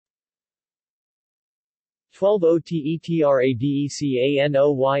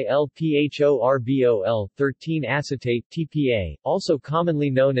12-OTETRADECANOYLPHORBOL, 13 acetate TPA, also commonly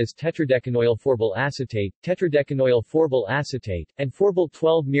known as tetradecanoyl-phorbol acetate, tetradecanoyl-phorbol acetate, and phorbol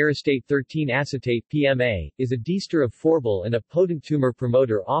 12-myristate 13 acetate PMA, is a diester of phorbol and a potent tumor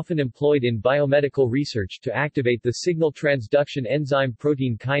promoter often employed in biomedical research to activate the signal transduction enzyme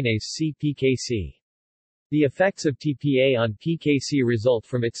protein kinase (PKC). The effects of TPA on PKC result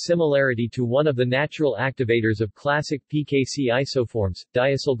from its similarity to one of the natural activators of classic PKC isoforms,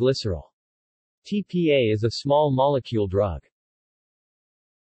 diacylglycerol. TPA is a small molecule drug.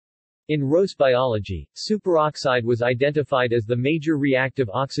 In Roche biology, superoxide was identified as the major reactive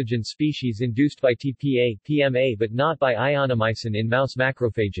oxygen species induced by TPA, PMA but not by ionomycin in mouse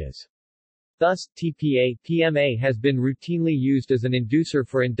macrophages. Thus, TPA, PMA has been routinely used as an inducer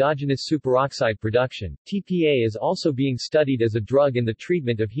for endogenous superoxide production. TPA is also being studied as a drug in the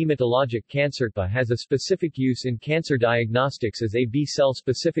treatment of hematologic cancer. TPA has a specific use in cancer diagnostics as a B-cell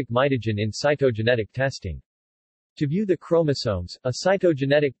specific mitogen in cytogenetic testing. To view the chromosomes, a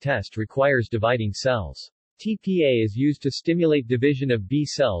cytogenetic test requires dividing cells. TPA is used to stimulate division of B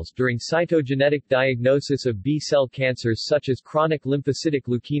cells during cytogenetic diagnosis of B-cell cancers such as chronic lymphocytic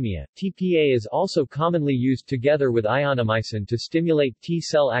leukemia. TPA is also commonly used together with ionomycin to stimulate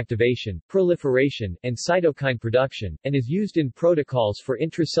T-cell activation, proliferation, and cytokine production, and is used in protocols for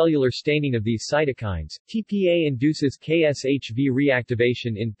intracellular staining of these cytokines. TPA induces KSHV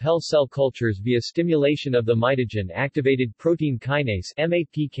reactivation in PEL cell cultures via stimulation of the mitogen-activated protein kinase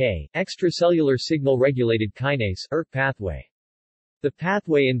 (MAPK), extracellular signal-regulated kinase pathway. The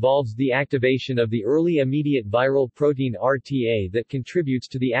pathway involves the activation of the early immediate viral protein RTA that contributes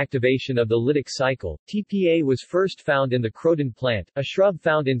to the activation of the lytic cycle. TPA was first found in the croton plant, a shrub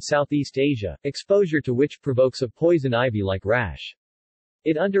found in Southeast Asia, exposure to which provokes a poison ivy-like rash.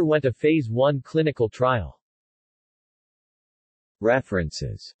 It underwent a phase 1 clinical trial.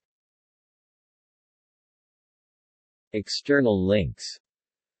 References. External links.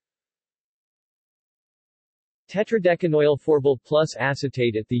 Tetradecanoyl-phorbol plus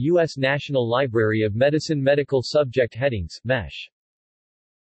acetate at the U.S. National Library of Medicine. Medical subject headings, MESH.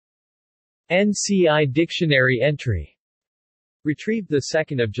 NCI Dictionary entry. Retrieved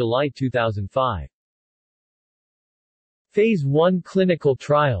 2 July 2005. Phase 1 clinical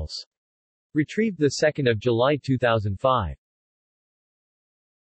trials. Retrieved 2 July 2005.